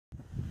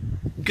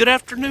Good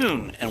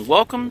afternoon and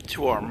welcome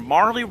to our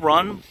Marley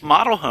Run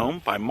model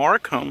home by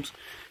MarrickHomes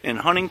in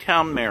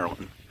Huntington,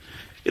 Maryland.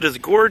 It is a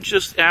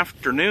gorgeous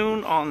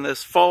afternoon on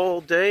this fall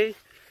day,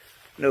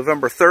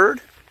 November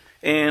 3rd,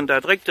 and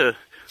I'd like to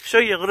show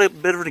you a little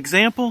bit of an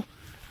example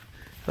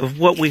of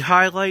what we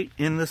highlight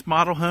in this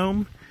model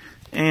home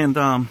and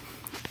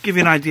give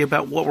you an idea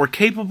about what we're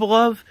capable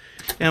of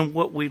and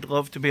what we'd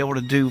love to be able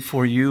to do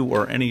for you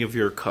or any of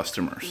your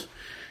customers.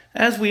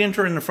 As we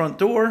enter in the front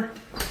door,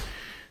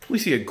 we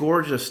see a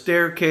gorgeous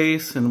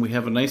staircase, and we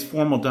have a nice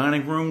formal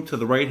dining room to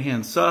the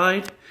right-hand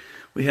side.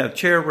 We have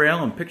chair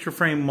rail and picture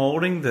frame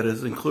molding that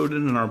is included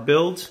in our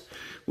builds.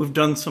 We've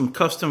done some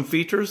custom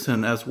features,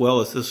 and as well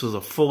as this is a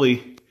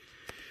fully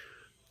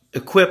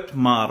equipped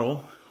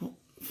model,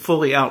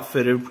 fully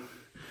outfitted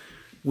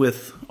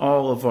with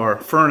all of our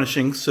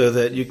furnishings so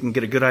that you can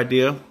get a good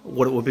idea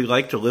what it would be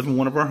like to live in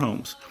one of our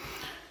homes.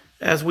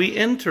 As we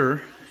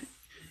enter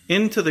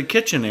into the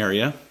kitchen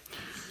area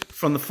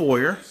from the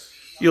foyer,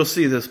 you'll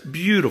see this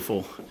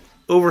beautiful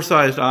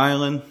oversized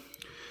island,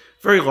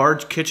 very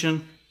large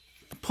kitchen,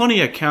 plenty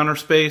of counter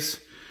space,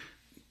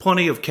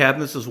 plenty of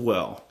cabinets as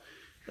well.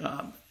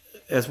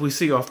 As we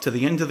see off to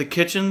the end of the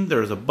kitchen,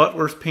 there's a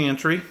butler's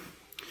pantry.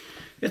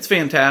 It's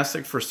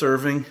fantastic for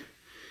serving.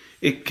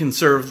 It can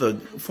serve the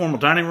formal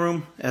dining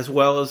room as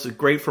well as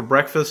great for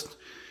breakfast,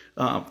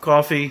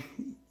 coffee,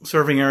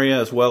 serving area,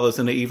 as well as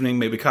in the evening,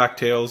 maybe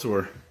cocktails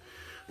or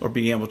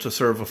being able to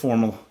serve a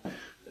formal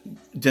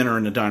dinner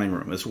in the dining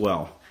room as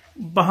well.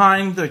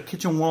 Behind the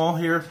kitchen wall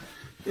here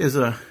is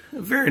a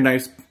very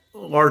nice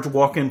large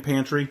walk-in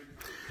pantry.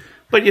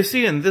 But you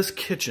see in this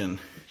kitchen,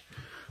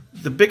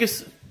 the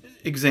biggest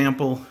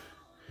example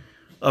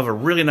of a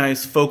really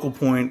nice focal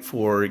point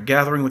for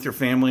gathering with your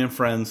family and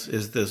friends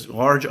is this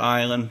large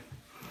island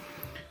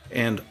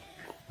and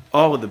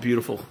all of the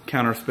beautiful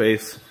counter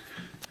space,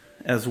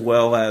 as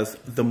well as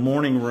the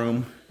morning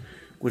room,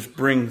 which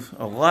brings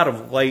a lot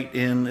of light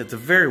in. It's a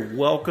very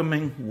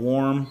welcoming,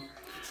 warm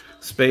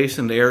space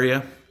in the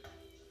area.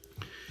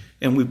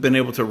 And we've been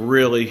able to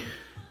really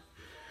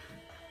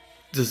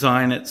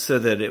design it so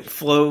that it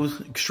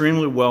flows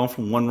extremely well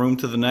from one room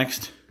to the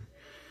next.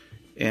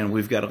 And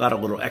we've got a lot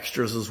of little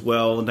extras as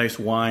well. A nice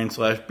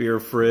wine/beer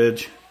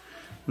fridge,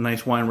 a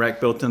nice wine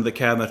rack built into the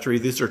cabinetry.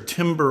 These are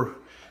timber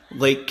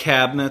lake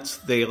cabinets.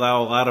 They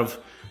allow a lot of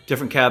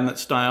different cabinet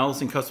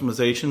styles and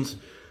customizations.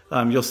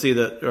 You'll see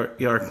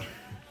that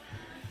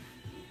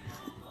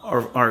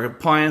our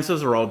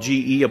appliances are all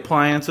GE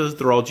appliances.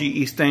 They're all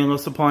GE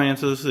stainless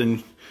appliances,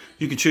 and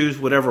you can choose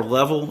whatever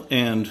level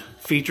and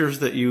features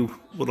that you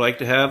would like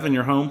to have in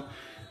your home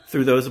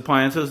through those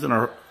appliances. And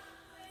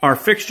our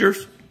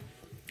fixtures,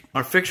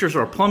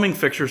 our plumbing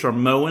fixtures are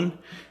Moen,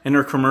 and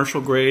they're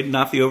commercial grade,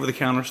 not the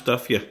over-the-counter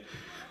stuff you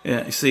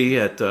see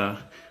at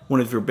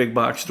one of your big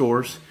box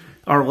stores.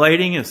 Our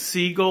lighting is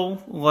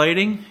Seagull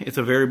Lighting. It's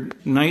a very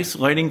nice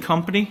lighting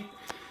company.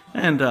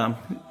 And,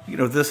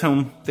 this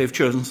home, they've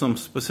chosen some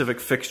specific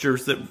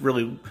fixtures that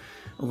really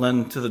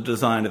lend to the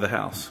design of the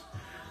house.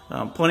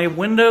 Plenty of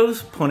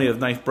windows, plenty of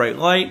nice bright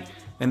light,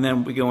 and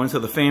then we go into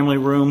the family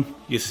room.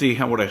 You see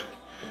what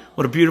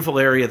a beautiful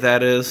area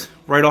that is,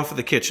 right off of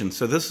the kitchen.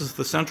 So this is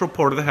the central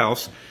part of the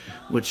house,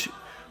 which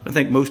I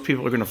think most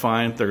people are going to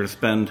find they're going to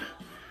spend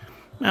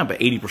about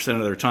 80%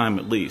 of their time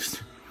at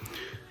least.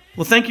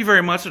 Well, thank you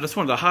very much. I just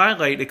wanted to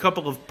highlight a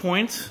couple of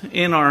points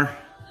in our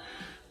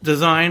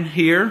design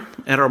here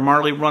at our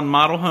Marley Run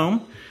model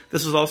home.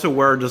 This is also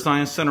where our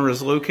design center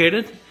is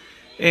located.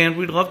 And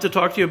we'd love to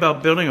talk to you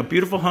about building a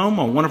beautiful home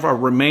on one of our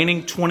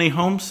remaining 20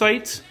 home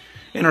sites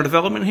in our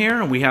development here.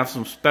 And we have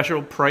some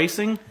special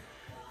pricing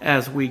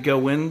as we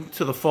go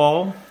into the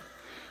fall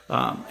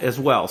as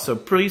well. So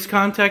please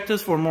contact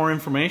us for more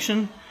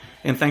information.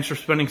 And thanks for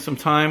spending some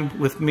time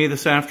with me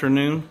this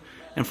afternoon.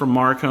 And from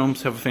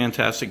MarrickHomes, have a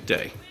fantastic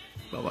day.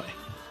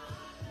 Bye-bye.